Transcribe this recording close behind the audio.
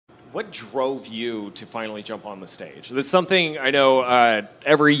what drove you to finally jump on the stage? That's something I know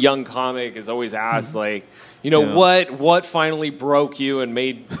every young comic is always asked, like, what finally broke you and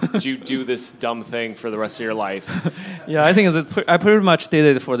made you do this dumb thing for the rest of your life? Yeah, I think I pretty much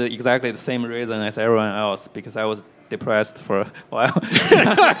did it for exactly the same reason as everyone else, because I was depressed for a while.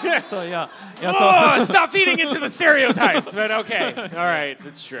 So stop feeding into the stereotypes. But okay, all right,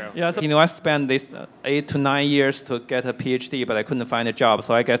 it's true. Yeah, so I spent this 8 to 9 years to get a PhD, but I couldn't find a job,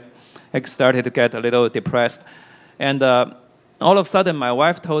 so I started to get a little depressed, and all of a sudden my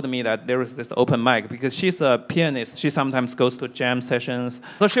wife told me that there was this open mic, because she's a pianist. She sometimes goes to jam sessions.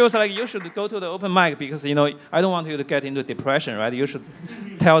 So she was like, you should go to the open mic, because I don't want you to get into depression, right? You should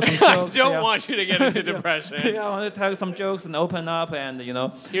tell some jokes. I don't want you to get into depression. Yeah, I want to tell some jokes and open up, and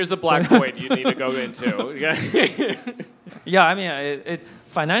Here's a black void you need to go into. Yeah, I mean, it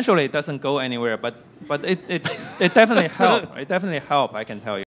financially it doesn't go anywhere, but it definitely helped. It definitely helped, I can tell you.